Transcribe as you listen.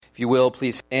If you will,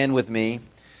 please stand with me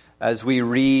as we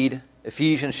read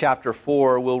Ephesians chapter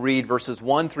 4. We'll read verses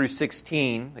 1 through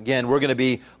 16. Again, we're going to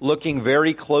be looking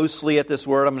very closely at this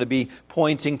word. I'm going to be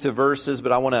pointing to verses,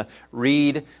 but I want to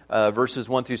read verses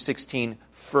 1 through 16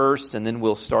 first, and then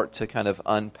we'll start to kind of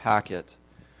unpack it.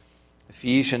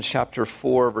 Ephesians chapter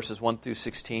 4, verses 1 through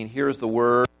 16. Here's the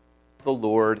word of the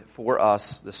Lord for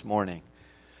us this morning.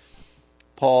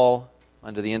 Paul,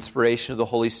 under the inspiration of the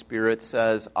Holy Spirit,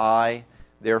 says, I,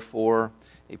 therefore,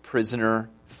 a prisoner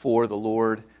for the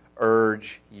Lord,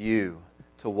 urge you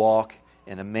to walk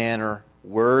in a manner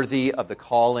worthy of the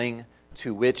calling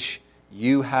to which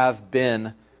you have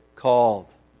been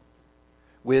called,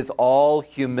 with all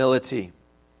humility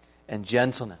and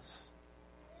gentleness,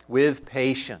 with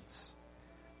patience,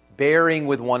 bearing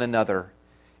with one another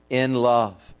in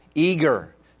love,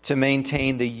 eager to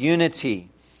maintain the unity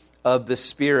of the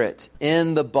Spirit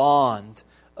in the bond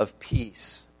of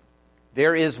peace.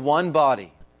 There is one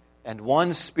body and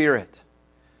one Spirit,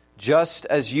 just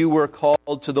as you were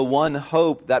called to the one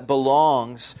hope that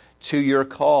belongs to your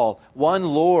call. One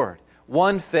Lord,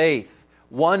 one faith,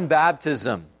 one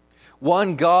baptism,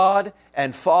 one God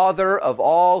and Father of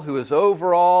all, who is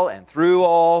over all and through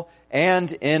all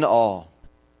and in all.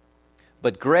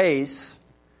 But grace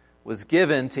was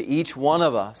given to each one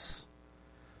of us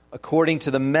according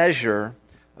to the measure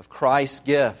of Christ's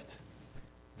gift.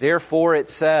 Therefore it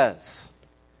says,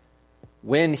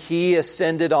 when He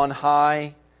ascended on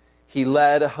high, He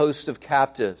led a host of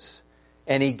captives,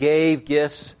 and He gave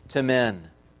gifts to men.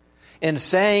 In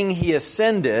saying He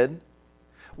ascended,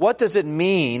 what does it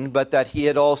mean but that He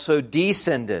had also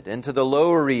descended into the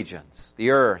lower regions, the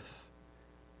earth?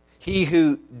 He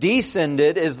who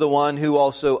descended is the one who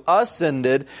also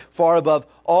ascended far above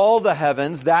all the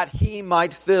heavens, that He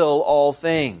might fill all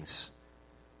things.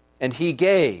 And He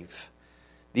gave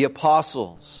the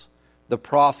apostles, the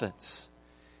prophets,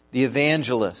 the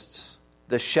evangelists,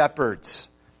 the shepherds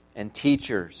and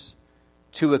teachers,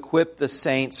 to equip the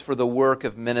saints for the work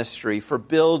of ministry, for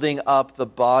building up the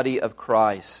body of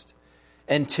Christ,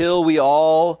 until we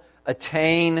all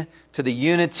attain to the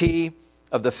unity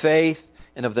of the faith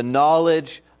and of the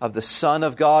knowledge of the Son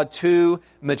of God, to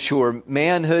mature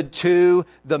manhood, to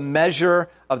the measure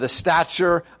of the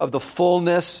stature of the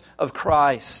fullness of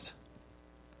Christ,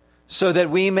 so that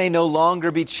we may no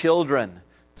longer be children,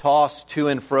 tossed to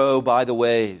and fro by the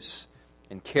waves,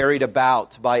 and carried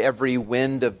about by every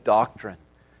wind of doctrine,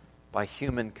 by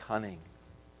human cunning,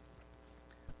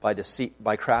 by deceit,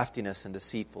 by craftiness and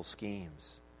deceitful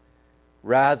schemes.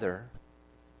 Rather,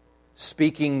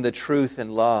 speaking the truth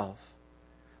in love,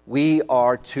 we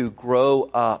are to grow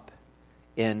up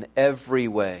in every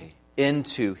way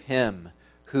into Him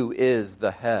who is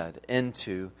the head,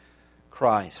 into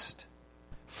Christ,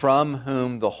 from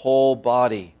whom the whole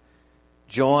body,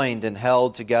 joined and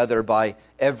held together by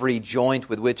every joint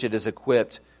with which it is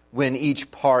equipped, when each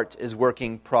part is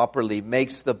working properly,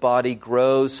 makes the body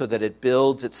grow so that it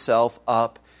builds itself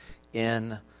up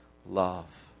in love.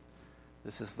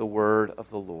 This is the word of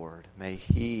the Lord. May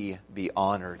He be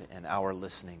honored in our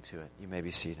listening to it. You may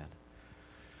be seated.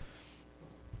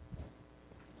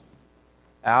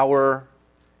 Our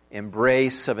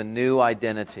embrace of a new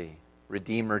identity,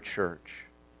 Redeemer Church,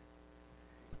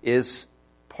 is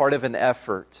part of an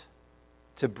effort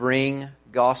to bring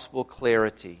gospel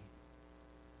clarity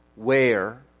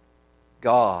where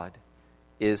God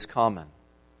is common.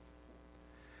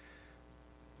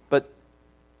 But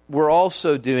we're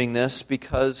also doing this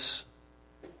because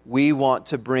we want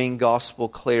to bring gospel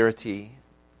clarity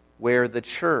where the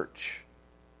church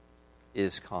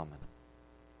is common.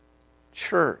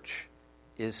 Church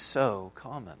is so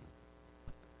common.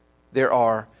 There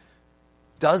are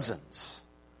dozens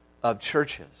of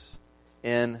churches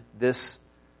in this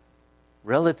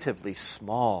relatively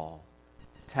small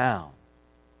town.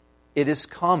 It is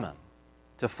common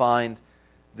to find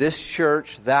this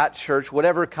church, that church,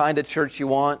 whatever kind of church you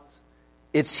want.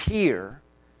 It's here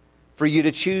for you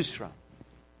to choose from.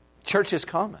 Church is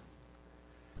common.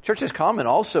 Church is common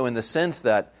also in the sense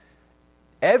that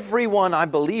everyone I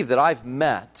believe that I've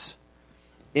met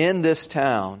in this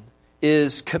town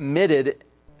is committed.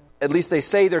 At least they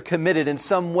say they're committed in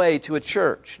some way to a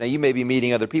church. Now, you may be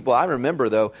meeting other people. I remember,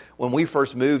 though, when we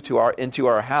first moved into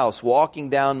our house,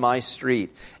 walking down my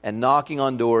street and knocking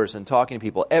on doors and talking to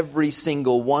people, every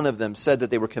single one of them said that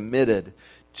they were committed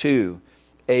to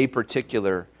a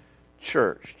particular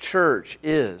church. Church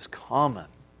is common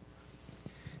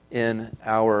in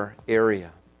our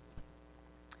area.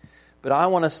 But I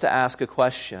want us to ask a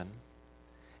question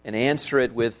and answer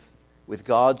it with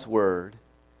God's Word.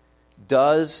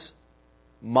 Does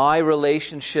my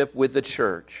relationship with the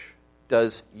church,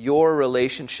 does your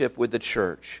relationship with the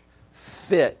church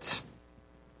fit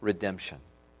redemption?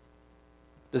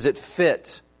 Does it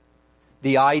fit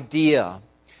the idea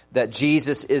that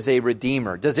Jesus is a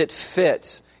redeemer? Does it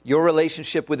fit your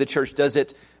relationship with the church? Does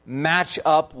it match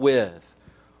up with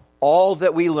all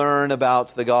that we learn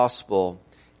about the gospel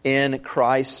in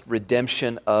Christ's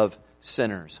redemption of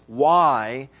sinners?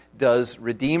 Why does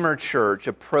Redeemer Church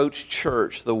approach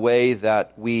church the way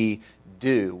that we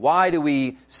do? Why do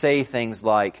we say things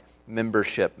like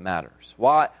membership matters?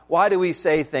 Why do we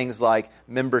say things like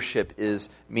membership is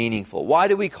meaningful? Why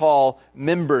do we call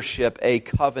membership a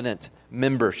covenant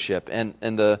membership? And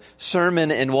the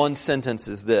sermon in one sentence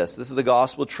is this. This is the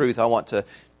gospel truth I want to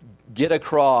get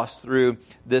across through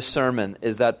this sermon,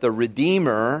 is that the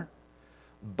Redeemer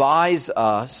buys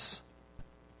us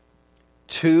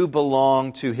to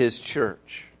belong to His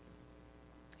church.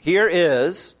 Here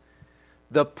is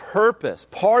the purpose,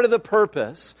 part of the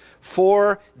purpose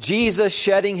for Jesus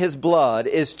shedding His blood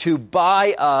is to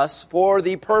buy us for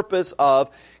the purpose of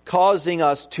causing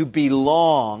us to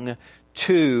belong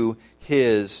to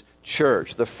His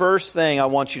church. The first thing I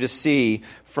want you to see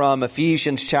from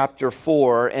Ephesians chapter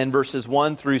 4 and verses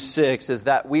 1 through 6 is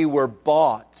that we were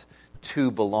bought to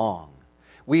belong.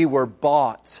 We were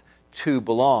bought to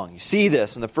belong. You see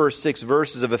this in the first 6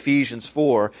 verses of Ephesians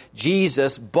 4.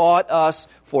 Jesus bought us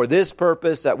for this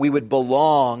purpose, that we would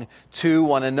belong to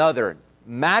one another.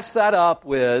 Match that up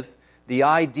with the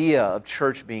idea of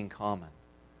church being common.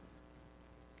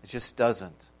 It just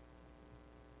doesn't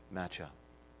match up.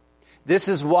 This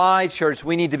is why, church,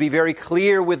 we need to be very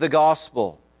clear with the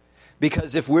gospel.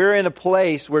 Because if we're in a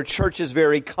place where church is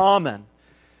very common,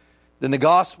 then the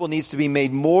gospel needs to be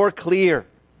made more clear.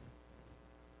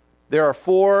 There are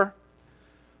 4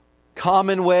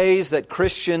 common ways that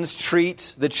Christians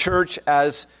treat the church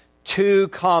as too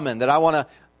common that I want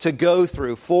to go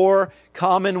through. 4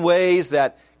 common ways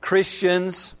that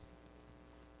Christians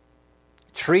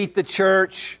treat the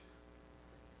church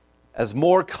as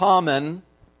more common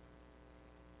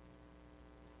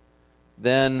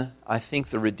than I think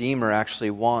the Redeemer actually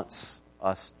wants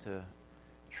us to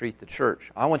treat the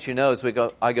church. I want you to know as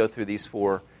I go through these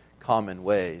 4 common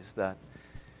ways that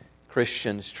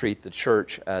Christians treat the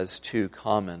church as too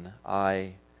common.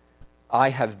 I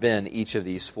have been each of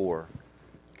these 4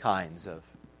 kinds of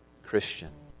Christian.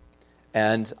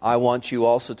 And I want you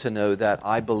also to know that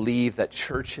I believe that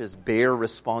churches bear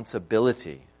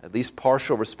responsibility, at least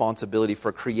partial responsibility,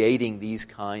 for creating these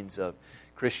kinds of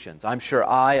Christians. I'm sure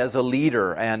I, as a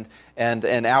leader, and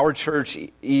our church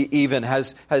even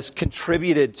has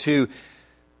contributed to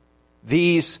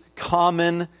these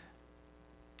common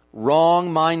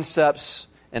wrong mindsets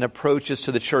and approaches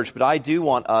to the church. But I do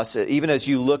want us, even as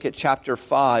you look at chapter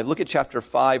 5, look at chapter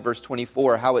 5, verse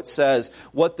 24, how it says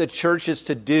what the church is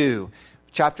to do.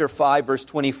 Chapter 5, verse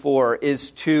 24,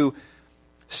 is to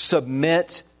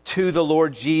submit to the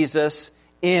Lord Jesus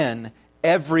in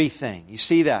everything. You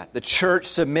see that? The church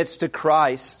submits to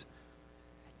Christ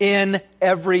in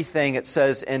everything, it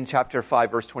says in chapter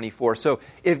 5, verse 24. So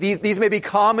if these may be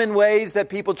common ways that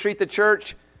people treat the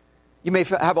church, you may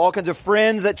have all kinds of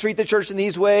friends that treat the church in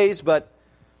these ways, but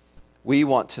we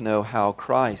want to know how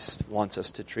Christ wants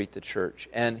us to treat the church.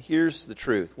 And here's the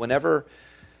truth. Whenever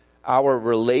our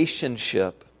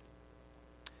relationship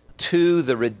to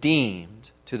the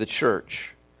redeemed, to the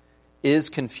church,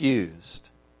 is confused,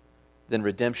 then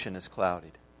redemption is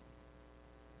clouded.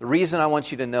 The reason I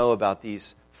want you to know about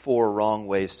these 4 wrong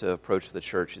ways to approach the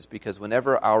church is because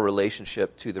whenever our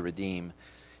relationship to the redeemed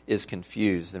is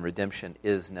confused, then redemption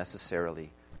is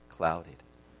necessarily clouded.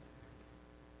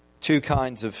 2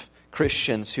 kinds of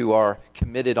Christians who are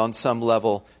committed on some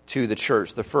level to the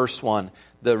church. The first one,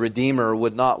 the Redeemer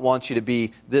would not want you to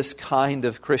be this kind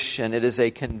of Christian. It is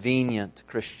a convenient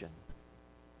Christian.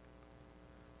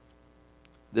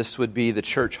 This would be the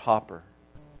church hopper.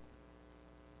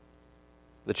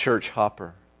 The church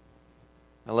hopper.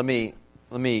 Now let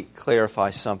me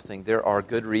clarify something. There are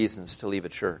good reasons to leave a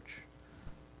church.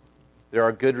 There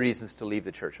are good reasons to leave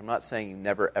the church. I'm not saying you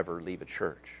never ever leave a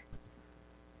church.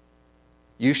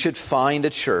 You should find a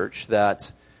church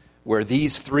where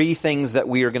these 3 things that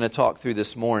we are going to talk through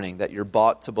this morning, that you're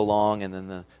bought to belong, and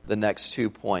then the next 2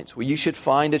 points. Well, you should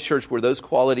find a church where those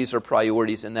qualities are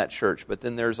priorities in that church. But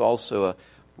then there's also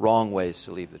wrong ways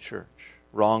to leave the church.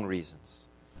 Wrong reasons.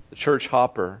 The church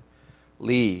hopper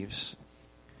leaves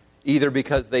either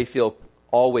because they feel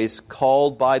always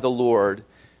called by the Lord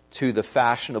to the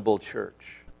fashionable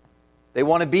church. They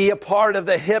want to be a part of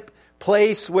the hip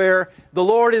place where the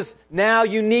Lord is now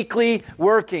uniquely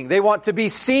working. They want to be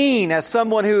seen as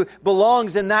someone who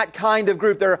belongs in that kind of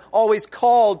group. They're always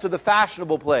called to the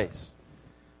fashionable place.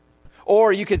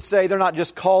 Or you could say they're not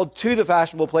just called to the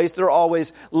fashionable place, they're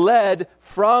always led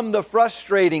from the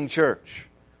frustrating church.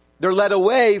 They're led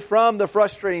away from the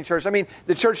frustrating church. I mean,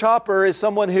 the church hopper is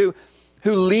someone who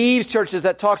leaves churches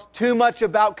that talks too much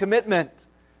about commitment,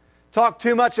 talk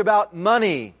too much about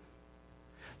money,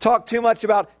 talk too much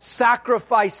about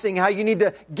sacrificing, how you need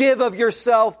to give of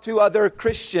yourself to other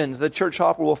Christians. The church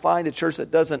hopper will find a church that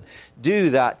doesn't do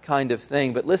that kind of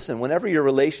thing. But listen, whenever your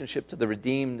relationship to the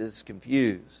redeemed is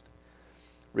confused,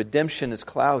 redemption is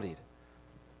clouded,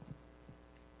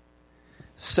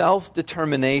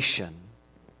 self-determination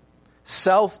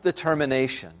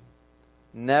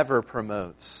never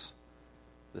promotes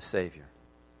the Savior.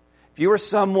 If you are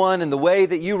someone and the way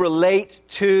that you relate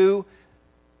to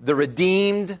the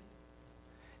redeemed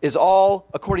is all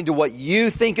according to what you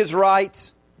think is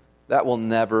right, that will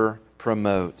never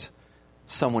promote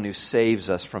someone who saves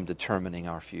us from determining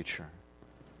our future.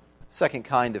 Second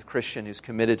kind of Christian who's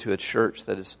committed to a church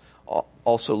that is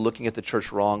also looking at the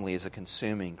church wrongly is a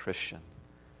consuming Christian.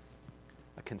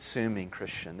 A consuming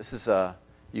Christian. This is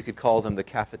you could call them the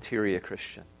cafeteria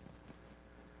Christian.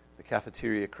 The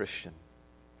cafeteria Christian.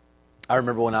 I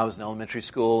remember when I was in elementary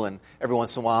school, and every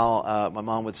once in a while, my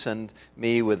mom would send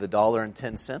me with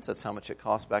 $1.10. That's how much it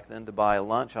cost back then to buy a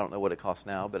lunch. I don't know what it costs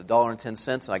now, but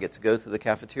 $1.10, and I get to go through the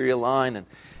cafeteria line.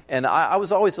 And I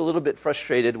was always a little bit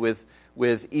frustrated with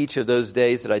each of those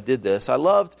days that I did this. I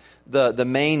loved the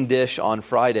main dish on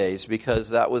Fridays because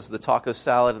that was the taco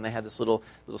salad, and they had this little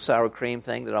sour cream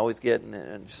thing that I always get, and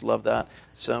I just love that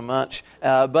so much.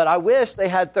 But I wish they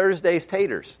had Thursday's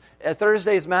taters.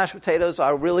 Thursday's mashed potatoes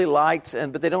I really liked,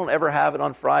 but they don't ever have it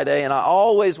on Friday. And I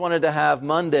always wanted to have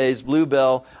Monday's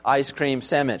Bluebell ice cream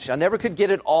sandwich. I never could get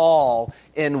it all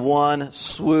in one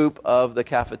swoop of the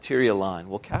cafeteria line.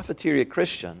 Well, cafeteria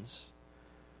Christians,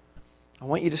 I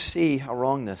want you to see how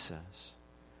wrong this is.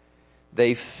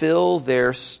 They fill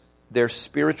their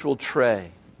spiritual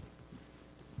tray,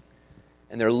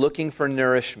 and they're looking for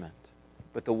nourishment.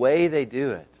 But the way they do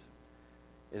it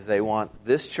is they want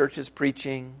this church's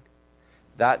preaching,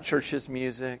 that church's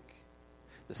music,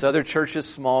 this other church's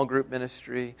small group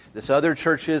ministry, this other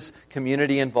church's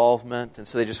community involvement. And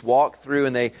so they just walk through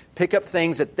and they pick up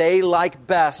things that they like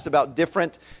best about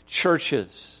different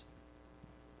churches.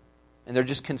 And they're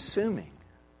just consuming.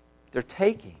 They're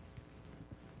taking.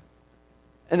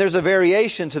 And there's a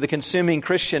variation to the consuming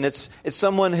Christian. It's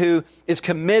someone who is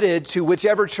committed to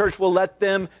whichever church will let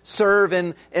them serve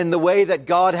in the way that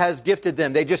God has gifted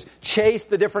them. They just chase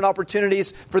the different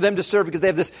opportunities for them to serve because they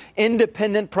have this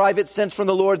independent, private sense from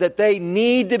the Lord that they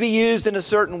need to be used in a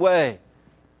certain way.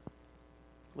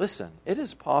 Listen, it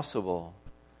is possible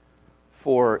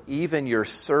for even your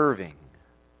serving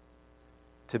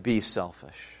to be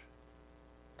selfish,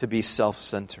 to be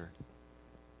self-centered.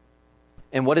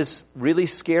 And what is really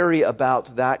scary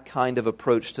about that kind of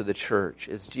approach to the church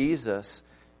is Jesus,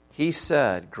 He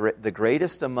said, the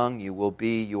greatest among you will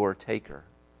be your taker.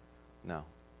 No.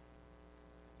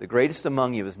 The greatest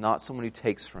among you is not someone who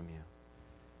takes from you.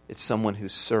 It's someone who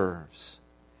serves.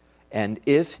 And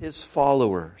if His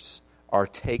followers are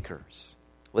takers,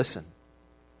 listen,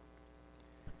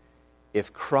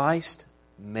 if Christ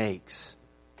makes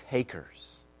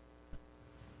takers,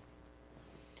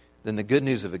 then the good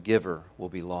news of a giver will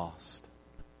be lost.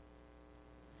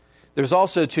 There's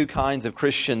also two kinds of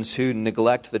Christians who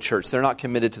neglect the church. They're not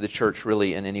committed to the church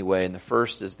really in any way. And the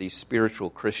first is the spiritual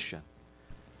Christian.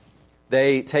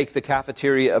 They take the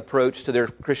cafeteria approach to their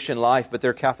Christian life, but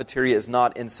their cafeteria is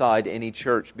not inside any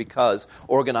church because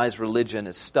organized religion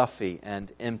is stuffy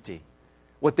and empty.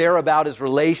 What they're about is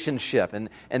relationship, and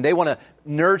they want to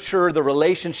nurture the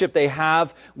relationship they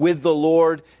have with the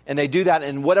Lord, and they do that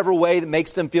in whatever way that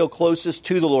makes them feel closest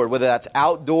to the Lord, whether that's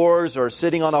outdoors or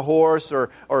sitting on a horse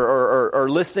or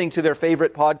listening to their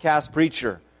favorite podcast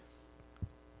preacher.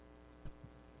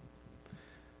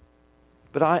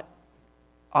 But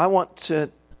I want to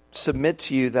submit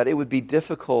to you that it would be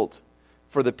difficult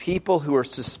for the people who are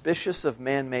suspicious of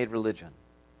man-made religion,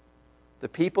 the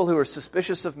people who are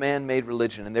suspicious of man-made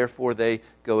religion, and therefore they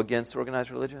go against organized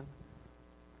religion,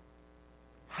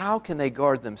 how can they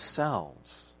guard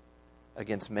themselves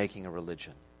against making a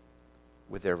religion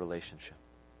with their relationship?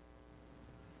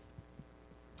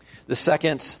 The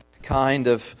second kind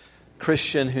of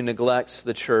Christian who neglects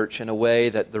the church in a way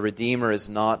that the Redeemer is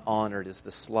not honored is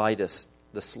the slighted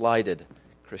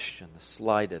Christian, the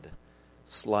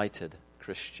slighted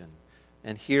Christian.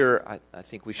 And here, I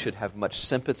think we should have much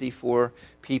sympathy for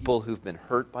people who've been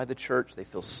hurt by the church. They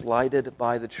feel slighted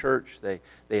by the church. They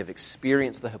have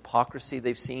experienced the hypocrisy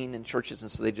they've seen in churches, and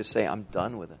so they just say, I'm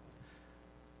done with it.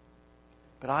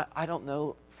 But I don't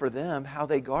know for them how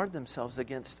they guard themselves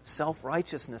against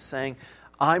self-righteousness, saying,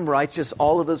 I'm righteous,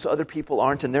 all of those other people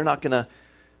aren't, and they're not going to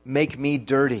make me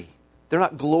dirty. They're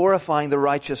not glorifying the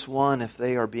righteous one if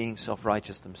they are being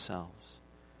self-righteous themselves.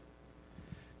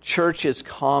 Church is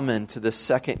common to the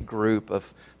second group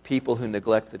of people who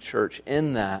neglect the church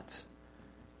in that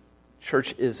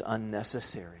church is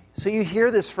unnecessary. So you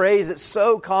hear this phrase, it's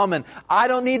so common, I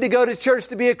don't need to go to church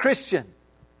to be a Christian.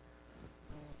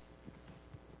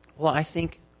 Well, I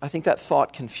think that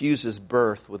thought confuses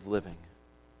birth with living.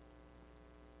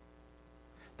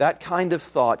 That kind of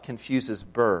thought confuses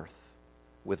birth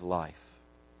with life.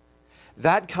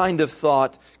 That kind of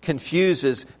thought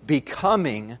confuses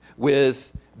becoming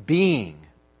with being.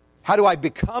 How do I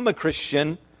become a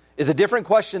Christian is a different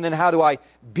question than how do I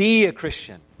be a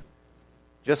Christian.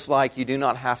 Just like you do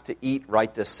not have to eat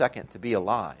right this second to be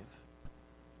alive.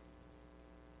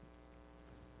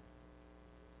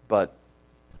 But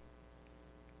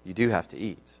you do have to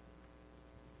eat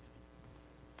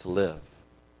to live.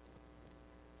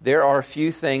 There are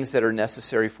few things that are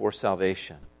necessary for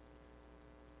salvation.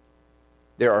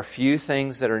 There are few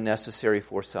things that are necessary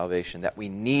for salvation that we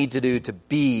need to do to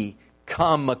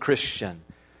become a Christian.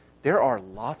 There are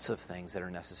lots of things that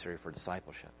are necessary for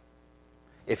discipleship.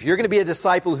 If you're going to be a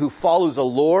disciple who follows a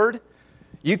Lord,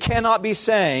 you cannot be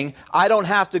saying, I don't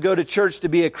have to go to church to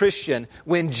be a Christian,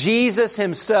 when Jesus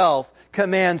Himself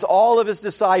commands all of His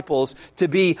disciples to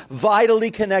be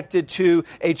vitally connected to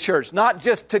a church. Not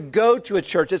just to go to a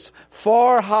church. It's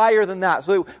far higher than that.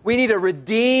 So we need a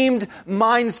redeemed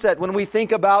mindset when we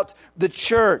think about the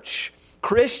church.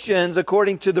 Christians,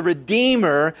 according to the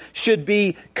Redeemer, should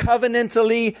be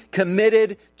covenantally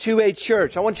committed to a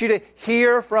church. I want you to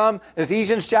hear from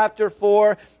Ephesians chapter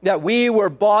 4 that we were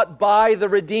bought by the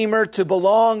Redeemer to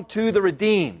belong to the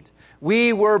redeemed.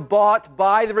 We were bought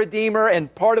by the Redeemer,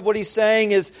 and part of what he's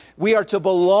saying is we are to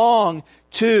belong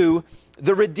to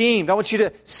the redeemed. I want you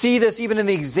to see this even in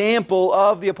the example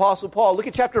of the Apostle Paul. Look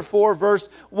at chapter 4, verse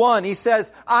 1. He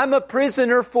says, I'm a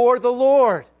prisoner for the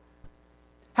Lord.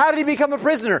 How did he become a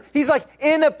prisoner? He's like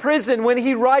in a prison when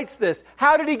he writes this.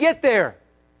 How did he get there?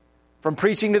 From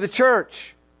preaching to the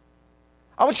church.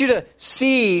 I want you to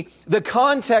see the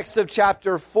context of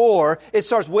chapter 4. It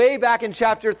starts way back in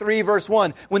chapter 3, verse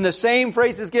 1. When the same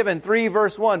phrase is given, 3,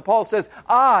 verse 1, Paul says,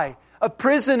 I, a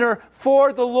prisoner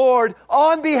for the Lord,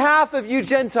 on behalf of you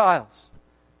Gentiles.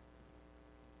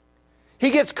 He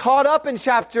gets caught up in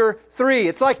chapter 3.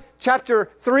 It's like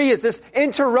chapter 3 is this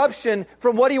interruption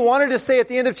from what he wanted to say at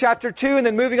the end of chapter 2 and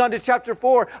then moving on to chapter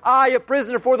 4. I, a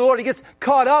prisoner for the Lord. He gets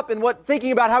caught up in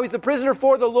thinking about how he's a prisoner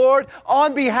for the Lord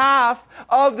on behalf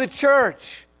of the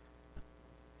church.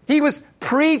 He was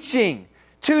preaching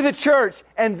to the church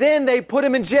and then they put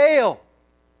him in jail.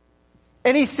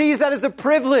 And he sees that as a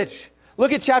privilege.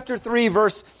 Look at chapter 3,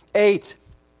 verse 8.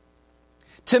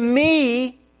 To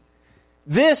me,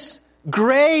 this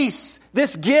grace,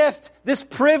 this gift, this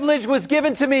privilege was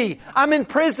given to me. I'm in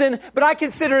prison, but I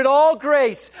consider it all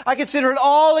grace. I consider it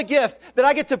all a gift that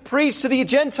I get to preach to the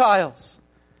Gentiles.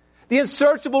 The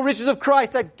unsearchable riches of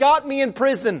Christ that got me in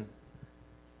prison.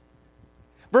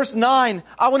 Verse 9,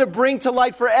 I want to bring to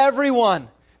light for everyone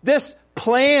this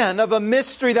plan of a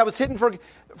mystery that was hidden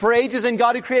for ages in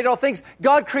God who created all things.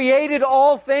 God created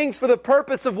all things for the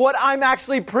purpose of what I'm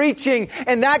actually preaching.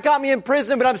 And that got me in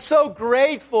prison, but I'm so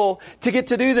grateful to get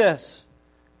to do this.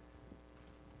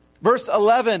 Verse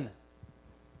 11.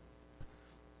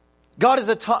 God has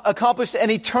accomplished an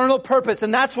eternal purpose,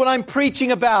 and that's what I'm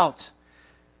preaching about.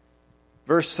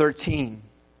 Verse 13.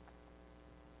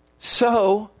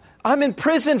 So, I'm in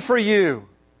prison for you,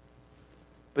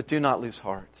 but do not lose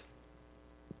heart.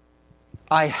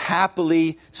 I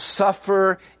happily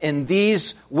suffer in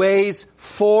these ways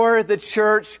for the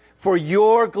church, for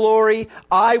your glory.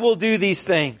 I will do these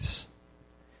things.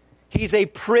 He's a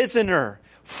prisoner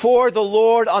for the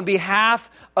Lord on behalf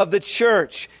of the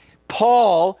church.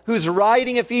 Paul, who's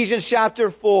writing Ephesians chapter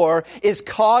 4, is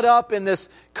caught up in this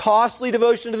costly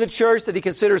devotion to the church that he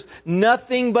considers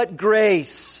nothing but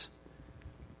grace.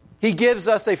 He gives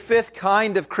us a fifth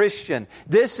kind of Christian.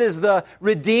 This is the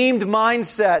redeemed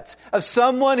mindset of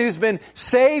someone who's been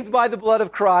saved by the blood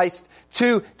of Christ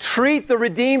to treat the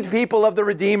redeemed people of the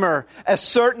Redeemer a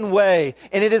certain way.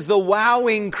 And it is the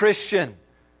wowing Christian.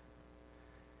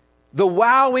 The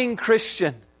wowing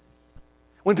Christian.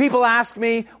 When people ask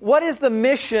me, what is the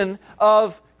mission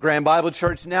of Grand Bible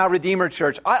Church, now Redeemer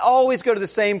Church? I always go to the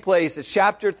same place. It's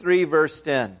chapter 3, verse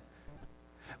 10.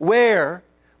 Where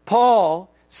Paul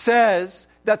says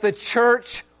that the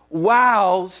church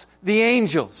wows the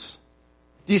angels.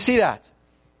 Do you see that?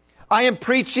 I am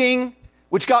preaching,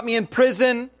 which got me in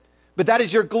prison, But that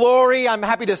is your glory. I'm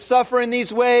happy to suffer in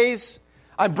these ways.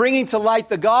 I'm bringing to light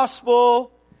the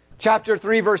gospel. Chapter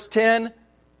 3, verse 10.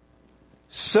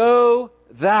 So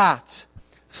that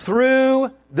through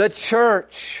the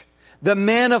church, the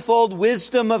manifold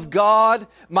wisdom of God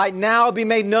might now be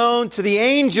made known to the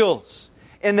angels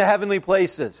in the heavenly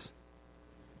places.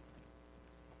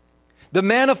 The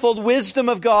manifold wisdom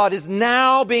of God is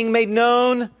now being made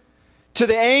known to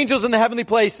the angels in the heavenly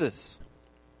places.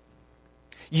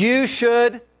 You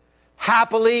should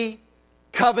happily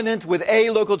covenant with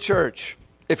a local church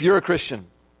if you're a Christian,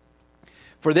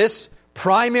 for this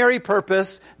primary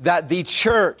purpose, that the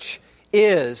church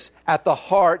is at the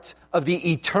heart of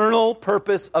the eternal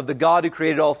purpose of the God who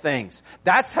created all things.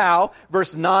 That's how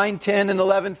verse 9, 10, and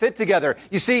 11 fit together.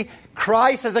 You see,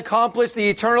 Christ has accomplished the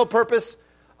eternal purpose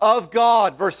of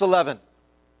God, verse 11.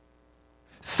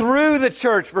 Through the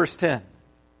church, verse 10.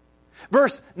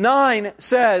 Verse 9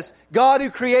 says, God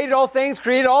who created all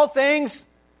things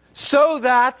so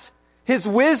that His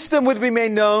wisdom would be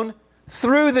made known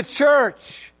through the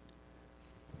church.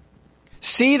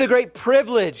 See the great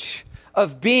privilege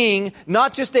of being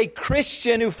not just a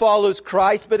Christian who follows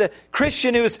Christ, but a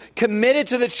Christian who is committed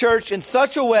to the church in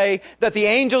such a way that the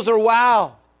angels are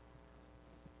wowed.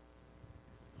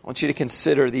 I want you to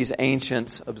consider these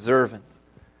ancient, observant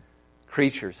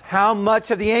creatures. How much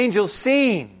have the angels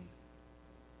seen?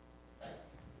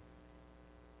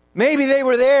 Maybe they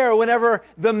were there whenever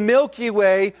the Milky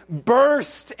Way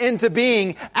burst into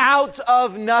being out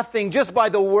of nothing just by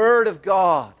the word of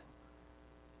God.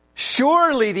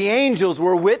 Surely the angels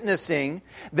were witnessing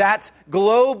that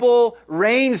global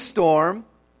rainstorm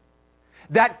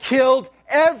that killed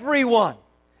everyone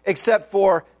except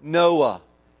for Noah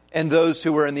and those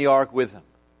who were in the ark with him.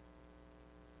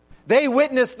 They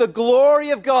witnessed the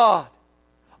glory of God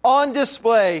on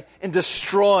display in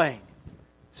destroying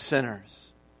sinners.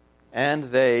 And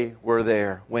they were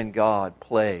there when God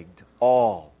plagued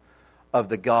all of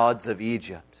the gods of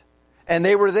Egypt. And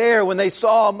they were there when they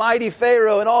saw mighty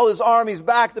Pharaoh and all his armies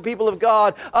back the people of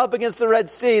God up against the Red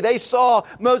Sea. They saw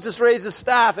Moses raise his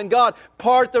staff and God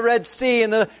part the Red Sea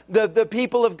and the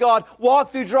people of God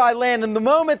walk through dry land. And the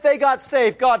moment they got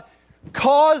safe, God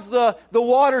caused the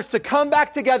waters to come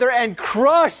back together and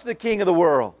crush the king of the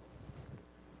world.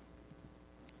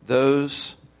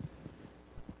 Those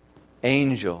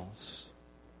angels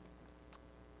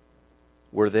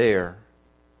were there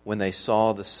when they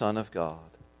saw the Son of God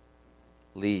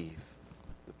leave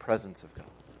the presence of God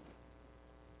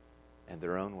and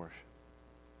their own worship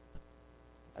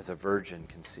as a virgin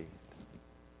conceived.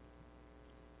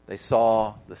 They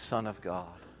saw the Son of God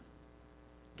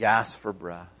gasp for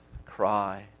breath,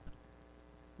 cry,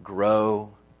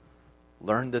 grow,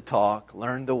 learn to talk,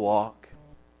 learn to walk.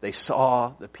 They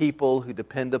saw the people who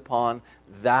depend upon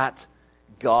that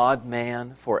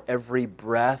God-man for every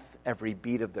breath, every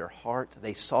beat of their heart.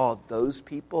 They saw those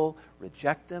people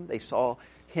reject Him. They saw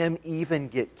Him even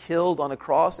get killed on a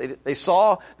cross. They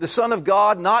saw the Son of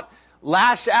God not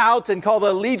lash out and call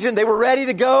the legion. They were ready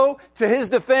to go to His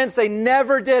defense. They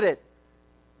never did it.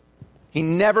 He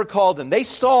never called them. They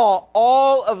saw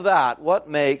all of that. What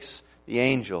makes the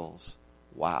angels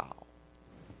wow?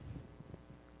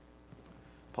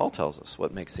 Paul tells us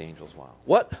what makes the angels wow.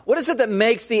 What is it that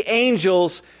makes the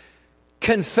angels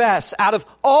confess? Out of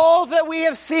all that we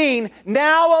have seen,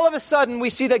 now all of a sudden we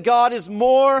see that God is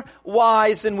more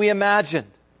wise than we imagined.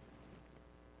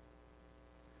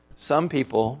 Some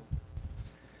people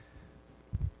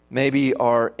maybe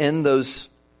are in those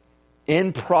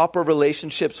improper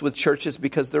relationships with churches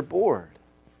because they're bored.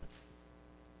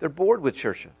 They're bored with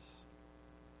churches.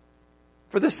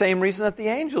 For the same reason that the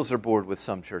angels are bored with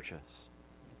some churches.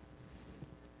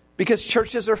 Because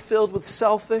churches are filled with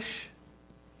selfish,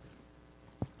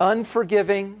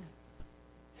 unforgiving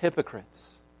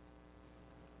hypocrites.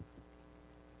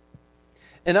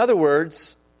 In other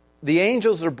words, the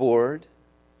angels are bored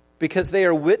because they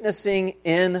are witnessing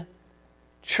in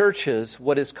churches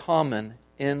what is common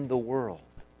in the world.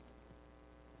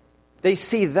 They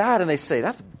see that and they say,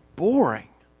 that's boring.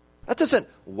 That doesn't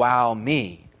wow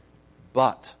me.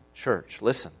 But, church,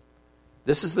 listen.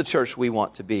 This is the church we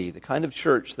want to be. The kind of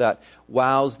church that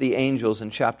wows the angels in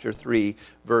chapter 3,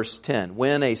 verse 10.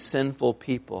 When a sinful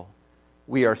people,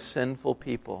 we are sinful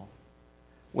people,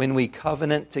 when we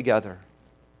covenant together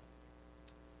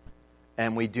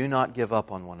and we do not give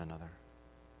up on one another.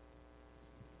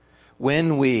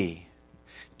 When we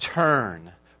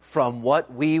turn from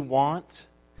what we want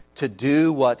to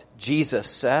do what Jesus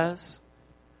says,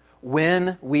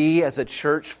 when we as a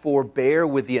church forbear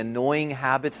with the annoying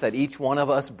habits that each one of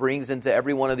us brings into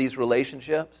every one of these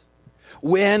relationships,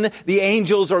 When the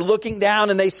angels are looking down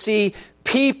and they see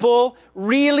people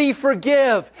really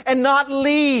forgive and not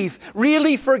leave,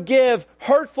 really forgive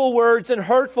hurtful words and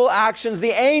hurtful actions,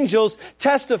 the angels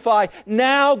testify,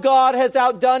 now God has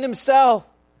outdone himself.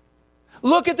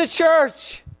 Look at the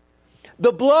church.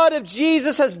 The blood of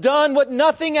Jesus has done what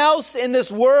nothing else in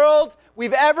this world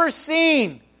we've ever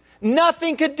seen.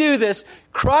 Nothing could do this.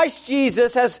 Christ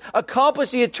Jesus has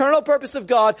accomplished the eternal purpose of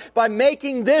God by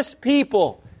making this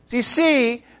people. So you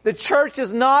see, the church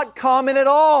is not common at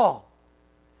all.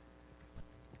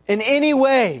 In any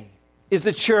way is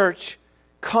the church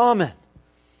common.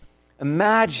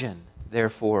 Imagine,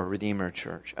 therefore, Redeemer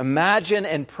Church. Imagine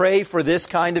and pray for this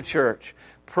kind of church.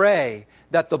 Pray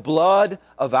that the blood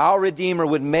of our Redeemer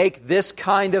would make this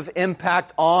kind of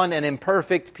impact on an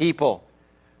imperfect people.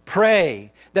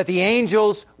 Pray that the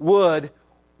angels would,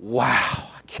 wow,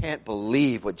 I can't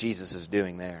believe what Jesus is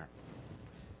doing there.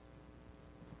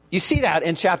 You see that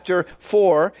in chapter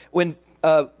 4 when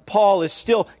Paul is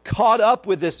still caught up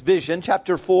with this vision.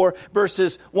 Chapter 4,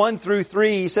 verses 1 through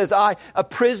 3, he says, I, a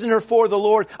prisoner for the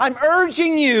Lord, I'm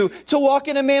urging you to walk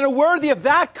in a manner worthy of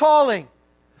that calling,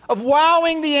 of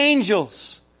wowing the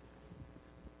angels.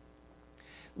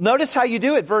 Notice how you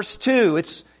do it. Verse 2,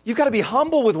 you've got to be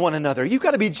humble with one another. You've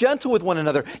got to be gentle with one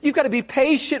another. You've got to be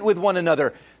patient with one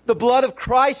another. The blood of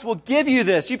Christ will give you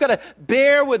this. You've got to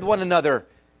bear with one another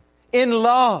in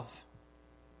love.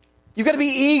 You've got to be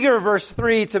eager, verse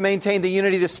 3, to maintain the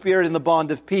unity of the Spirit and the bond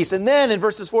of peace. And then in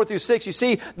verses 4 through 6, you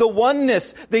see the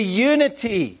oneness, the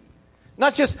unity.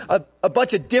 Not just a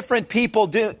bunch of different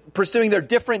people pursuing their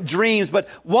different dreams, but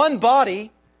one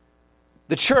body,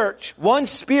 the church, one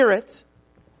Spirit,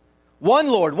 one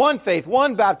Lord, one faith,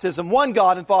 one baptism, one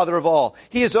God and Father of all.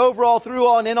 He is over all, through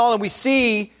all, and in all, and we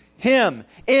see Him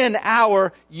in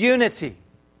our unity.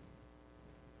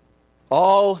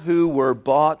 All who were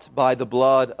bought by the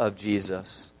blood of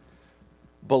Jesus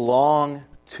belong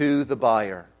to the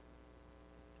buyer.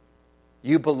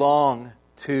 You belong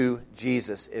to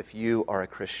Jesus if you are a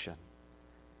Christian.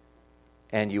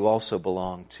 And you also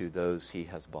belong to those He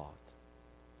has bought.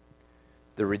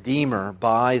 The Redeemer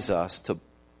buys us to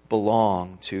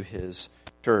belong to His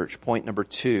church. Point number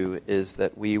 2 is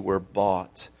that we were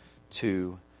bought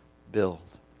to build.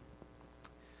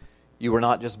 You were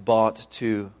not just bought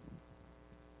to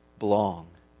belong.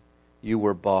 You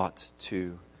were bought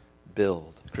to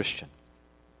build. Christian.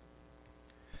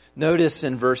 Notice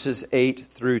in verses 8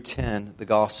 through 10 the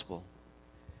gospel.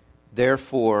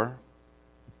 Therefore,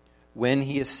 when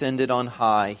He ascended on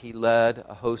high, He led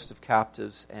a host of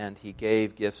captives and He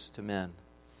gave gifts to men.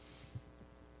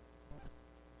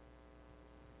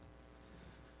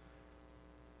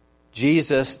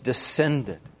 Jesus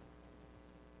descended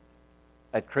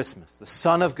at Christmas. The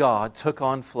Son of God took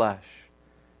on flesh,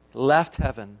 left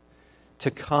heaven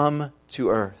to come to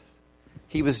earth.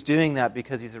 He was doing that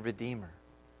because He's a Redeemer.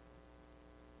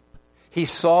 He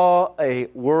saw a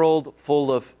world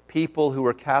full of people who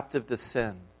were captive to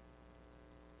sin.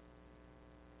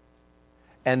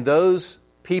 And those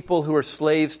people who are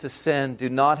slaves to sin do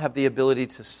not have the ability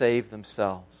to save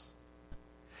themselves.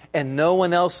 And no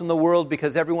one else in the world,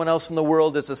 because everyone else in the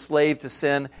world is a slave to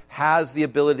sin, has the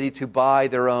ability to buy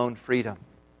their own freedom.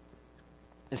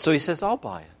 And so He says, I'll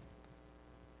buy it.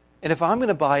 And if I'm going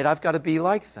to buy it, I've got to be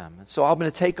like them. And so I'm going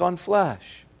to take on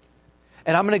flesh.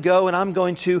 And I'm going to go and I'm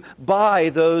going to buy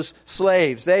those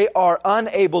slaves. They are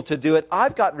unable to do it.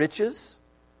 I've got riches.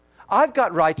 I've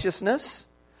got righteousness.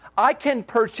 I can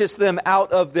purchase them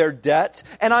out of their debt.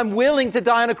 And I'm willing to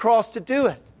die on a cross to do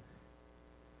it.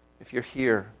 If you're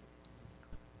here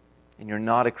and you're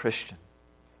not a Christian,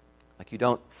 like you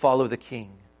don't follow the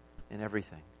King in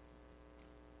everything,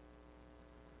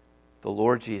 the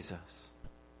Lord Jesus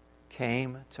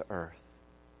came to earth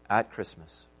at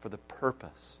Christmas for the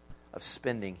purpose of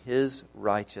spending His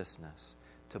righteousness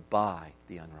to buy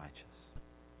the unrighteous.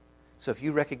 So if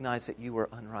you recognize that you are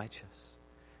unrighteous,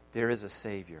 there is a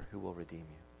Savior who will redeem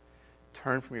you.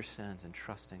 Turn from your sins and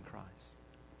trust in Christ.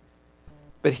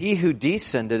 But He who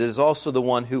descended is also the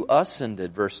one who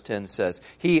ascended, verse 10 says.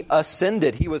 He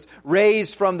ascended. He was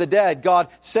raised from the dead. God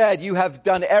said, you have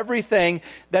done everything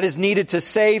that is needed to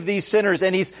save these sinners.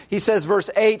 And He says,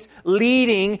 verse 8,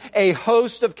 leading a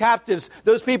host of captives.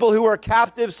 Those people who are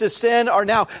captives to sin are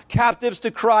now captives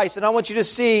to Christ. And I want you to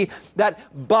see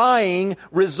that buying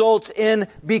results in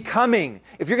becoming.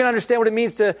 If you're going to understand what it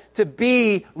means to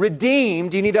be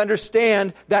redeemed, you need to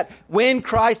understand that when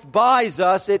Christ buys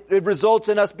us, it results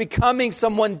in us becoming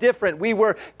someone different. We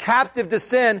were captive to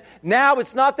sin. Now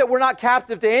it's not that we're not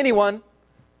captive to anyone.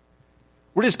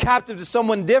 We're just captive to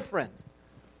someone different.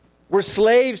 We're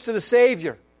slaves to the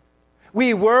Savior.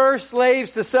 We were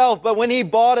slaves to self, but when He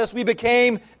bought us, we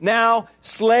became now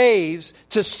slaves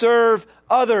to serve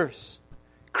others.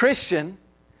 Christian,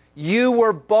 you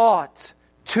were bought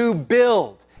to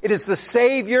build. It is the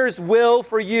Savior's will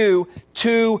for you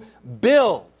to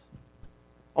build.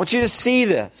 I want you to see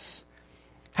this.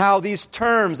 How these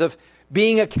terms of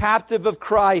being a captive of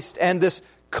Christ and this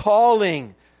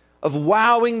calling of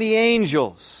wowing the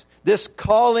angels, this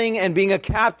calling and being a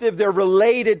captive, they're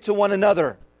related to one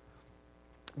another.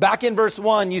 Back in verse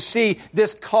 1, you see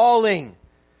this calling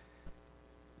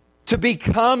to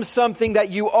become something that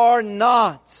you are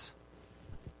not.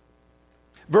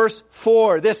 Verse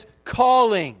 4, this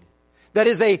calling that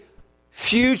is a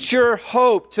future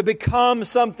hope to become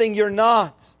something you're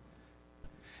not.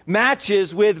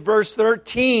 Matches with verse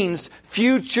 13's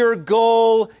future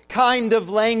goal kind of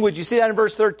language. You see that in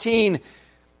verse 13.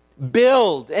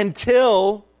 Build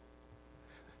until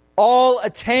all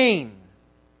attain.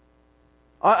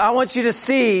 I want you to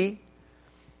see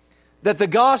that the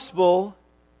gospel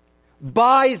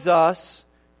buys us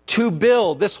to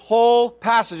build. This whole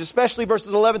passage, especially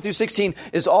verses 11 through 16,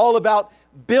 is all about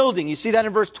building. You see that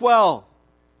in verse 12.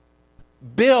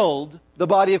 Build the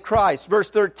body of Christ.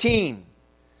 Verse 13.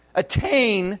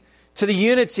 Attain to the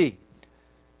unity.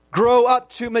 Grow up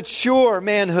to mature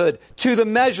manhood, to the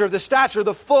measure, the stature,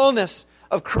 the fullness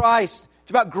of Christ.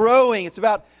 It's about growing. It's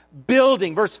about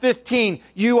building. Verse 15,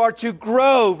 you are to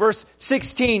grow. Verse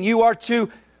 16, you are to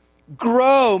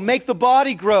grow. Make the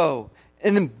body grow.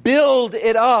 And then build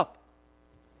it up.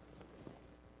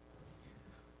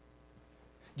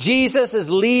 Jesus is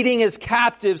leading His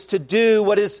captives to do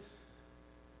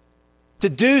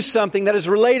something that is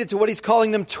related to what He's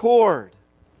calling them toward.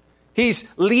 He's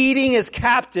leading His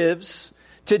captives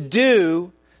to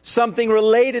do something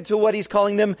related to what He's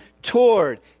calling them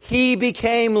toward. He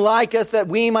became like us that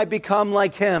we might become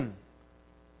like Him.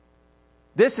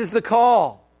 This is the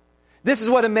call. This is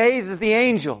what amazes the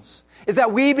angels, is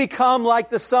that we become like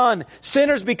the Son.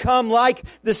 Sinners become like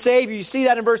the Savior. You see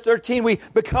that in verse 13. We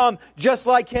become just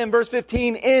like Him. Verse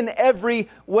 15, in every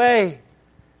way.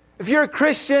 If you're a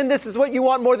Christian, this is what you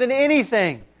want more than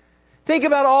anything. Think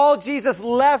about all Jesus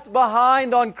left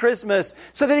behind on Christmas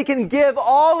so that He can give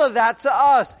all of that to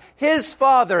us. His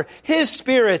Father, His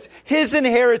Spirit, His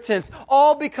inheritance,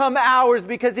 all become ours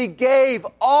because He gave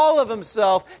all of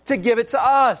Himself to give it to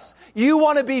us. You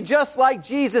want to be just like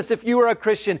Jesus if you are a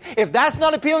Christian. If that's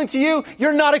not appealing to you,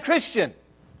 you're not a Christian.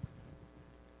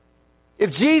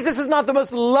 If Jesus is not the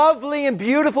most lovely and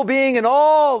beautiful being in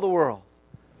all the world,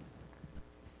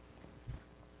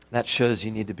 that shows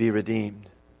you need to be redeemed.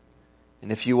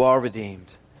 And if you are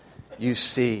redeemed, you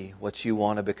see what you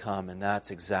want to become, and that's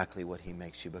exactly what He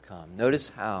makes you become. Notice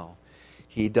how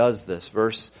He does this.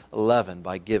 Verse 11,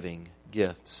 by giving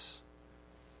gifts.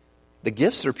 The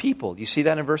gifts are people. You see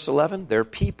that in verse 11? They're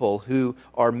people who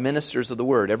are ministers of the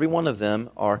Word. Every one of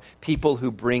them are people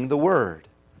who bring the Word.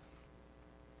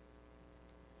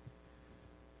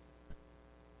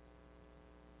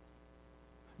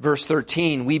 Verse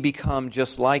 13, we become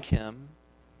just like Him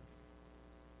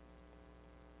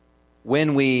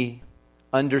when we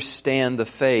understand the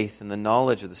faith and the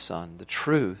knowledge of the Son. The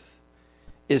truth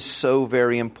is so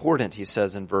very important, he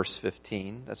says in verse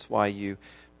 15. That's why you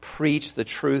preach the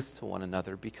truth to one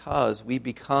another, because we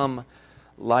become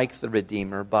like the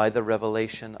Redeemer by the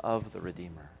revelation of the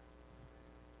Redeemer.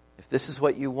 If this is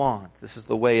what you want, this is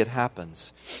the way it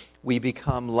happens. We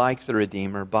become like the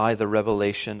Redeemer by the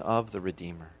revelation of the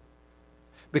Redeemer.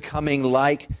 Becoming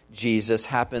like Jesus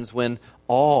happens when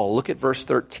all, look at verse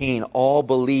 13, all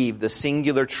believe the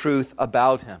singular truth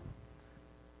about Him.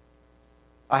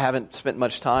 I haven't spent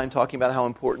much time talking about how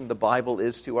important the Bible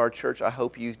is to our church. I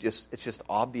hope it's just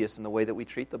obvious in the way that we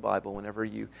treat the Bible whenever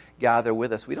you gather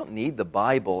with us. We don't need the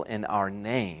Bible in our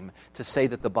name to say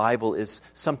that the Bible is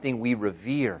something we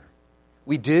revere.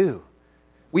 We do.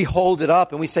 We hold it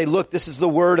up and we say, look, this is the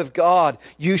Word of God.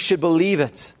 You should believe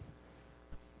it.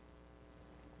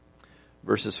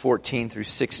 Verses 14 through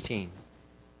 16,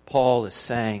 Paul is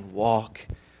saying, walk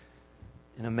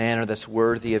in a manner that's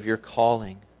worthy of your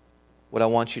calling. What I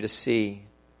want you to see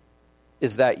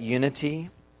is that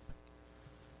unity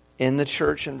in the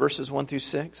church in verses 1 through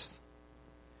 6.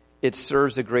 It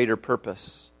serves a greater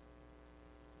purpose.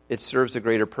 It serves a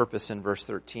greater purpose in verse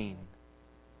 13.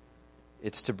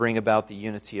 It's to bring about the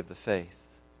unity of the faith.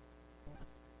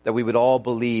 That we would all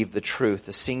believe the truth,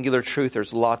 the singular truth.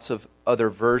 There's lots of other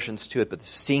versions to it, but the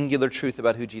singular truth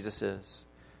about who Jesus is.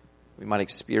 We might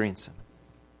experience Him.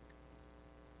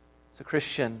 So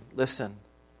Christian, listen.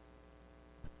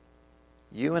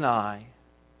 You and I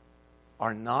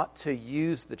are not to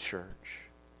use the church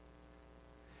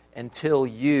until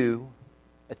you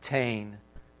attain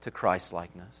to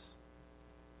Christ-likeness.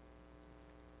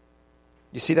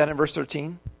 You see that in verse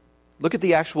 13? Look at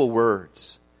the actual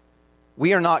words.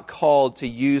 We are not called to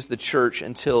use the church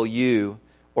until you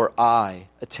or I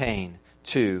attain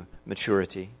to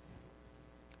maturity.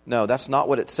 No, that's not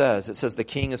what it says. It says the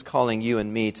King is calling you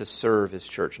and me to serve His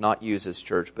church, not use His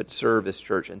church, but serve His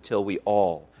church until we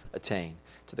all attain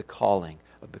to the calling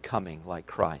of becoming like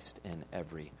Christ in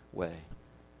every way.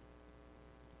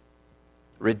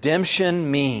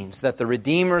 Redemption means that the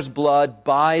Redeemer's blood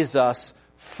buys us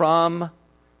from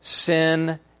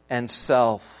sin and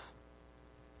self.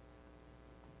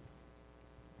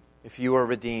 If you are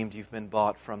redeemed, you've been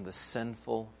bought from the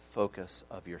sinful focus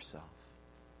of yourself.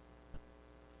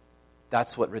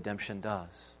 That's what redemption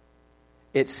does.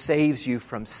 It saves you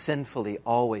from sinfully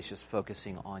always just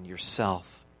focusing on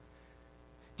yourself.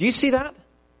 Do you see that?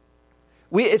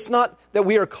 It's not that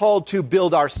we are called to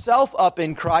build ourselves up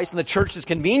in Christ, and the church is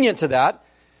convenient to that.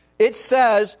 It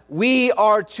says we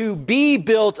are to be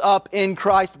built up in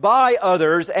Christ by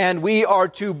others, and we are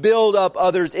to build up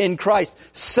others in Christ.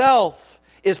 Self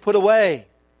is put away.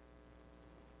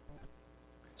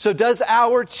 So does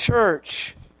our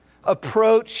church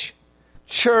approach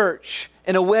church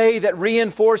in a way that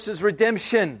reinforces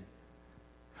redemption?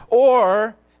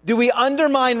 Or do we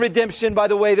undermine redemption by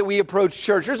the way that we approach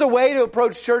church? There's a way to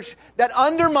approach church that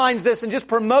undermines this and just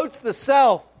promotes the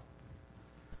self.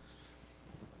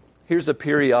 Here's a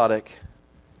periodic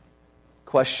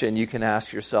question you can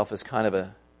ask yourself as kind of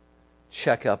a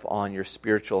checkup on your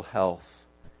spiritual health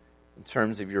in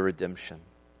terms of your redemption.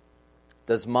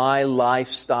 Does my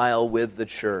lifestyle with the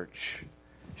church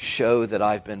show that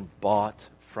I've been bought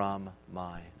from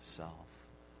myself?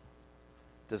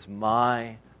 Does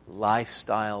my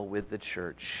lifestyle with the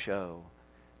church show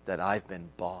that I've been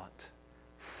bought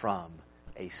from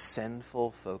a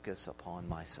sinful focus upon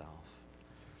myself?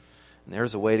 And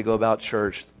there's a way to go about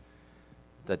church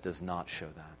that does not show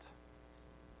that.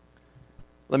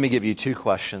 Let me give you two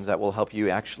questions that will help you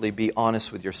actually be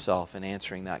honest with yourself in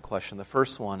answering that question. The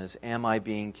first one is, am I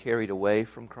being carried away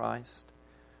from Christ,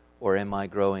 or am I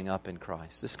growing up in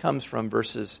Christ? This comes from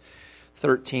verses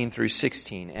 13 through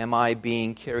 16. Am I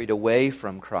being carried away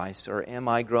from Christ, or am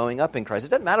I growing up in Christ? It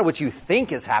doesn't matter what you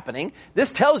think is happening.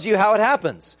 This tells you how it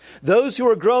happens. Those who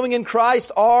are growing in Christ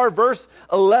are, verse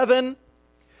 11,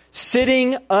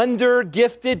 sitting under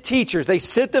gifted teachers. They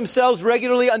sit themselves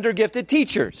regularly under gifted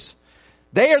teachers.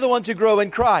 They are the ones who grow in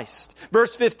Christ.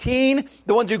 Verse 15,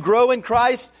 the ones who grow in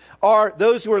Christ are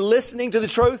those who are listening to the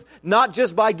truth, not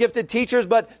just by gifted teachers,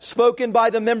 but spoken by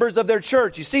the members of their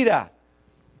church. You see that?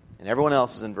 And everyone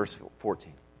else is in verse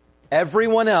 14.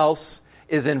 Everyone else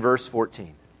is in verse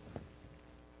 14.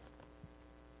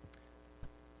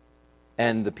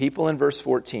 And the people in verse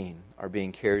 14 are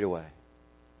being carried away.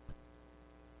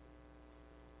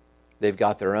 They've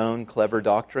got their own clever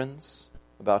doctrines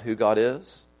about who God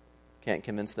is. Can't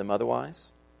convince them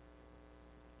otherwise.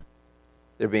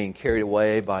 They're being carried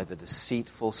away by the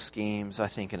deceitful schemes. I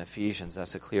think in Ephesians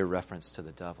that's a clear reference to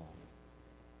the devil.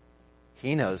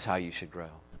 He knows how you should grow,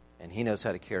 and he knows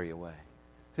how to carry away.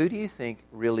 Who do you think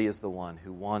really is the one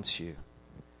who wants you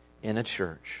in a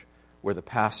church where the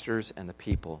pastors and the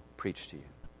people preach to you?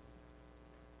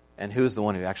 And who is the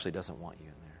one who actually doesn't want you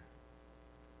in there?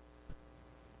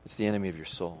 It's the enemy of your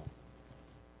soul.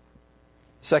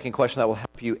 Second question that will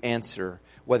help you answer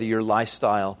whether your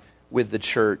lifestyle with the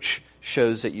church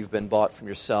shows that you've been bought from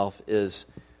yourself is,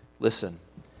 listen,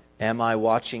 am I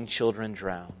watching children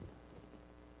drown?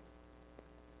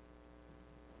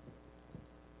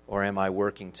 Or am I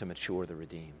working to mature the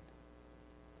redeemed?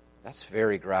 That's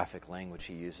very graphic language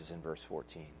he uses in verse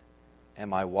 14.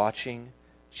 Am I watching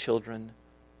children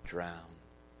drown?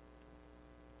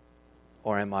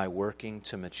 Or am I working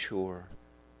to mature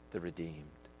the redeemed?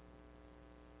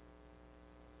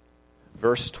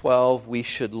 Verse 12, we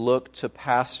should look to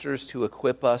pastors to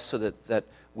equip us so that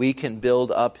we can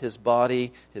build up His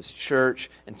body, His church,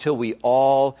 until we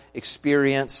all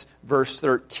experience verse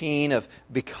 13 of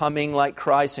becoming like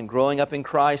Christ and growing up in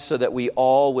Christ, so that we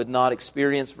all would not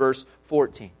experience verse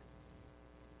 14.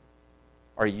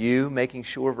 Are you making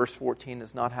sure verse 14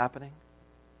 is not happening?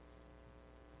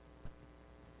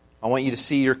 I want you to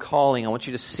see your calling. I want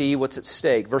you to see what's at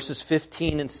stake. Verses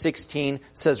 15 and 16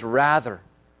 says rather.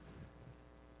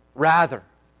 Rather.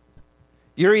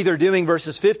 You're either doing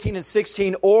verses 15 and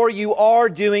 16 or you are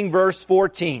doing verse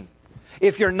 14.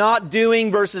 If you're not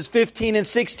doing verses 15 and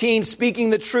 16, speaking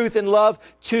the truth in love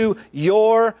to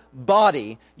your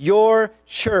body, your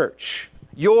church,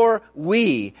 your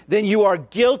we, then you are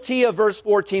guilty of verse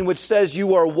 14, which says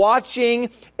you are watching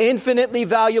infinitely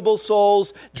valuable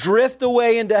souls drift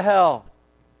away into hell.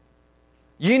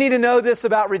 You need to know this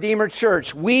about Redeemer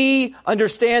Church. We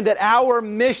understand that our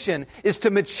mission is to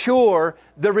mature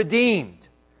the redeemed.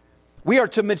 We are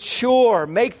to mature,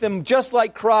 make them just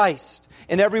like Christ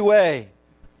in every way.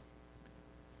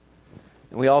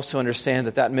 And we also understand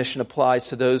that that mission applies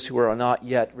to those who are not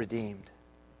yet redeemed.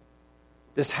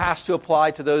 This has to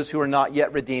apply to those who are not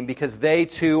yet redeemed because they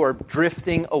too are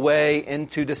drifting away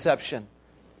into deception.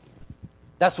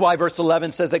 That's why verse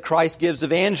 11 says that Christ gives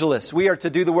evangelists. We are to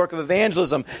do the work of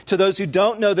evangelism to those who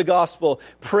don't know the gospel.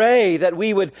 Pray that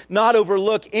we would not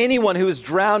overlook anyone who is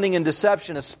drowning in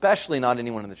deception, especially not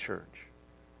anyone in the church.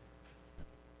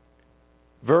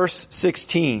 Verse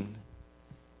 16.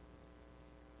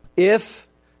 If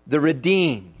the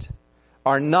redeemed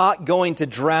are not going to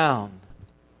drown,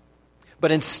 but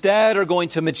instead are going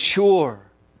to mature,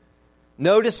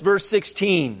 notice verse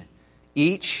 16,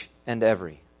 each and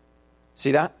every.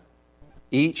 See that?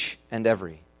 Each and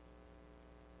every.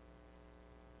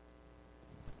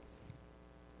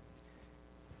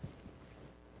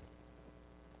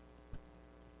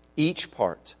 Each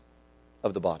part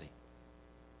of the body.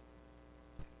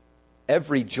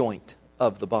 Every joint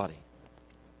of the body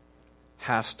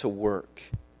has to work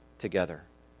together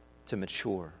to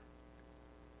mature.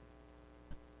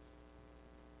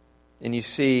 And you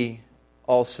see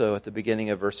also at the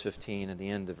beginning of verse 15 and the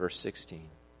end of verse 16,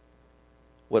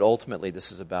 what ultimately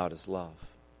this is about is love.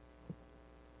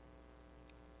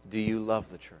 Do you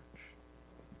love the church?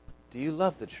 Do you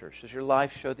love the church? Does your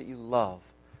life show that you love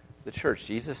the church?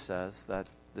 Jesus says that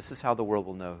this is how the world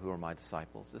will know who are my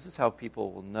disciples. This is how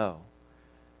people will know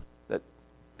that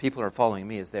people are following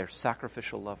me, is their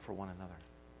sacrificial love for one another.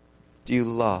 Do you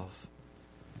love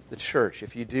the church?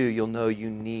 If you do, you'll know you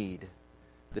need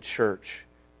the church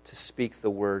to speak the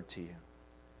word to you.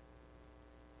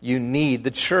 You need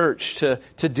the church to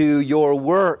do your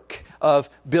work of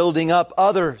building up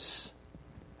others,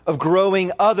 of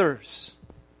growing others.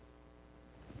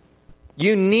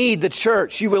 You need the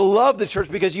church. You will love the church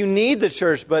because you need the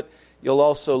church, but you'll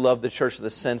also love the church in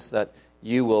the sense that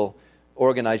you will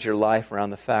organize your life around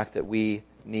the fact that we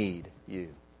need you.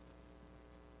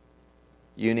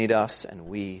 You need us and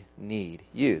we need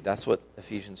you. That's what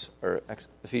Ephesians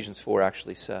 4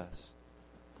 actually says.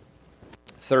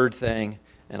 Third thing,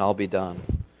 and I'll be done.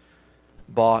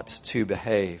 Bought to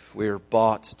behave. We're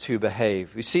bought to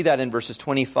behave. We see that in verses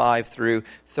 25 through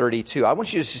 32. I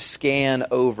want you to just scan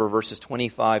over verses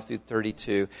 25 through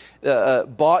 32.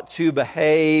 Bought to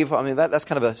behave. I mean, that's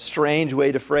kind of a strange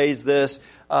way to phrase this.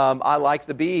 I like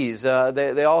the bees.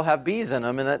 They all have bees in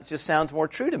them, and that just sounds more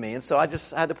true to me. And so I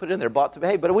just had to put it in there, bought to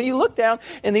behave. But when you look down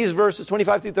in these verses,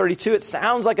 25 through 32, it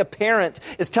sounds like a parent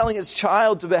is telling its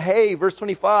child to behave. Verse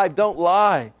 25, don't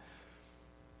lie.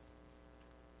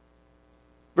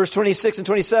 Verse 26 and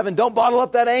 27, don't bottle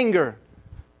up that anger.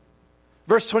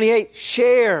 Verse 28,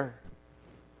 share.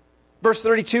 Verse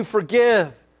 32,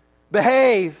 forgive.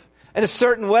 Behave in a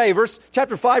certain way.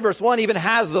 Chapter 5, verse 1 even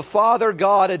has the Father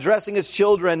God addressing His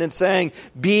children and saying,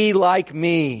 be like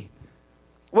me.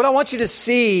 What I want you to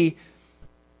see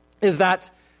is that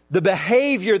the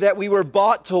behavior that we were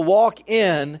bought to walk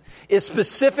in is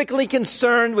specifically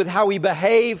concerned with how we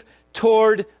behave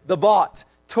toward the bought,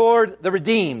 toward the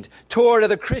redeemed, toward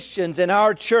other Christians in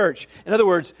our church. In other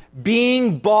words,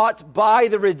 being bought by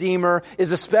the Redeemer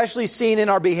is especially seen in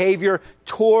our behavior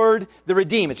toward the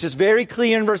redeemed. It's just very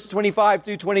clear in verses 25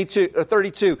 through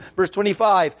 32. Verse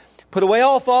 25, put away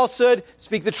all falsehood,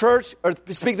 speak the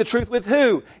truth with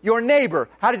who? Your neighbor.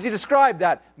 How does he describe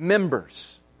that?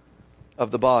 Members of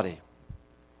the body.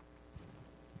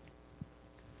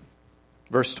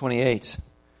 Verse 28.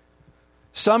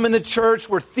 Some in the church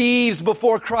were thieves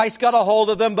before Christ got a hold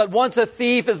of them, but once a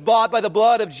thief is bought by the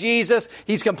blood of Jesus,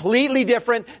 he's completely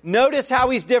different. Notice how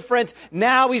he's different.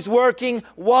 Now he's working.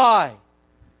 Why?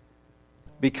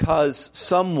 Because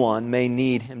someone may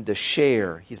need him to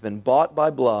share. He's been bought by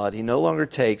blood. He no longer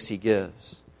takes, he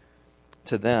gives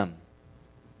to them.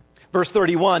 Verse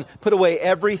 31, put away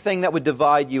everything that would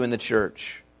divide you in the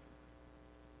church.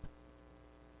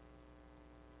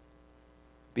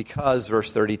 Because,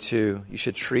 verse 32, you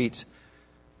should treat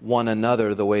one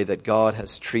another the way that God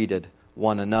has treated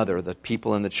one another, the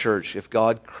people in the church. If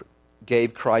God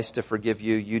gave Christ to forgive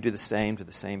you, you do the same to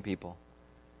the same people.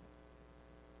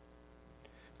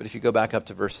 But if you go back up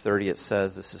to verse 30, it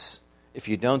says, if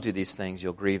you don't do these things,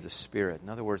 you'll grieve the Spirit. In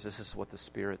other words, this is what the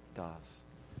Spirit does.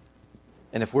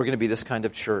 And if we're going to be this kind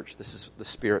of church, the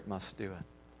Spirit must do it.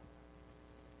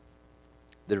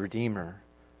 The Redeemer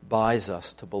buys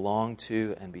us to belong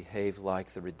to and behave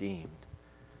like the redeemed,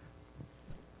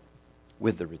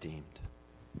 with the redeemed.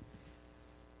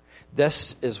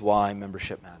 This is why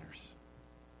membership matters.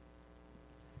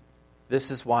 This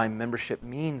is why membership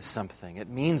means something. It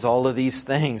means all of these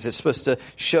things. It's supposed to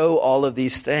show all of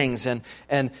these things.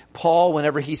 And Paul,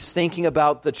 whenever he's thinking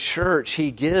about the church,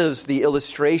 he gives the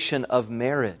illustration of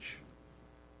marriage.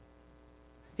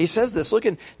 He says this. Look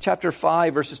in chapter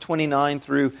 5, verses 29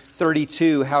 through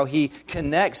 32, how he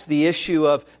connects the issue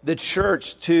of the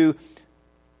church to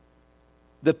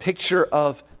the picture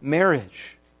of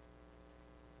marriage.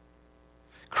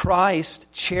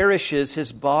 Christ cherishes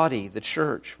His body, the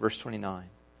church, verse 29,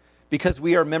 because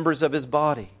we are members of His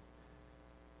body.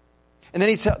 And then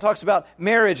he talks about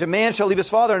marriage. A man shall leave his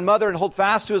father and mother and hold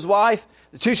fast to his wife.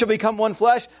 The two shall become one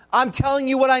flesh. I'm telling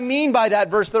you what I mean by that,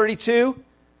 verse 32.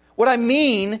 What I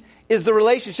mean is the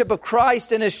relationship of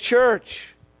Christ and His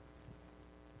church.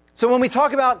 So when we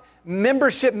talk about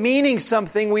membership meaning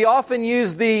something, we often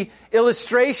use the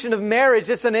illustration of marriage.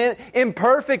 It's an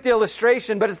imperfect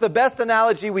illustration, but it's the best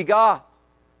analogy we got.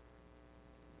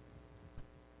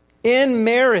 In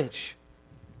marriage,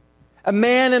 a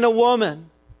man and a woman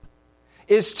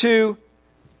is to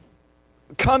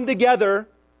come together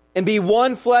and be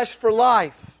one flesh for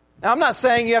life. Now, I'm not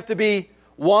saying you have to be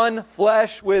one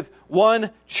flesh with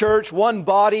one church, one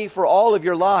body for all of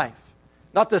your life.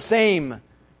 Not the same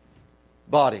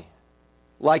body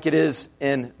like it is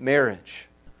in marriage.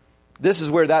 This is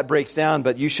where that breaks down,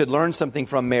 but you should learn something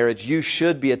from marriage. You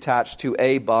should be attached to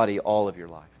a body all of your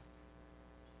life.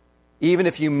 Even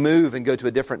if you move and go to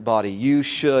a different body, you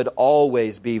should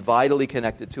always be vitally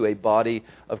connected to a body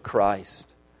of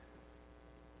Christ.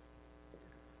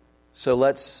 So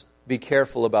let's be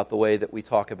careful about the way that we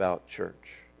talk about church.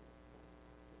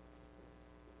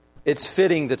 It's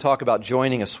fitting to talk about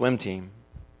joining a swim team.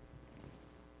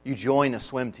 You join a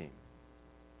swim team.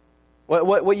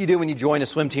 What you do when you join a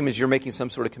swim team is you're making some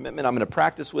sort of commitment. I'm going to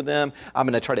practice with them. I'm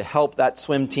going to try to help that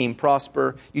swim team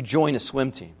prosper. You join a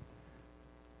swim team.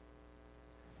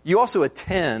 You also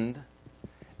attend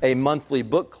a monthly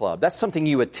book club. That's something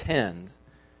you attend.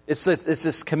 It's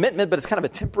this commitment, but it's kind of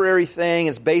a temporary thing.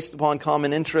 It's based upon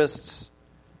common interests.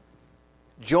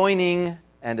 Joining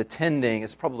and attending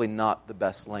is probably not the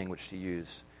best language to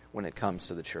use when it comes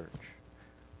to the church.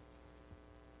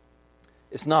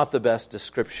 It's not the best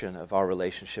description of our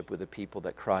relationship with the people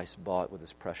that Christ bought with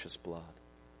His precious blood.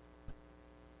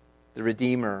 The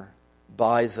Redeemer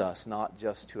buys us not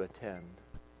just to attend,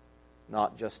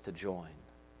 not just to join,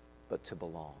 but to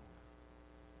belong.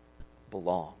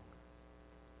 Belong.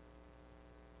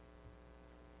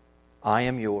 I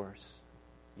am yours,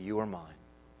 you are mine.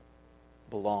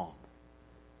 Belong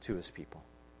to His people.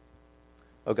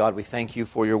 Oh God, we thank You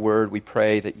for Your word. We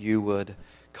pray that You would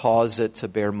cause it to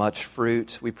bear much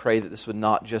fruit. We pray that this would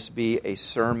not just be a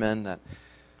sermon, that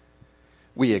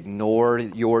we ignore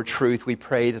Your truth. We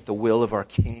pray that the will of our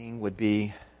King would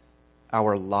be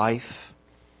our life,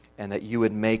 and that You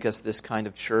would make us this kind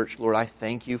of church. Lord, I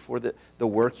thank You for the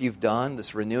work You've done.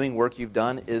 This renewing work You've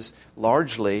done is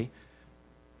largely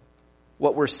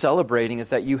what we're celebrating, is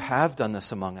that You have done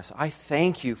this among us. I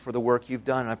thank You for the work You've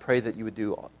done, and I pray that You would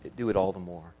do it all the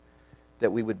more,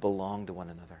 that we would belong to one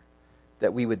another,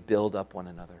 that we would build up one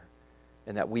another,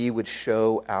 and that we would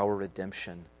show our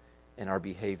redemption in our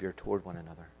behavior toward one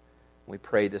another. We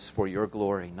pray this for Your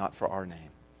glory, not for our name.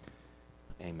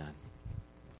 Amen.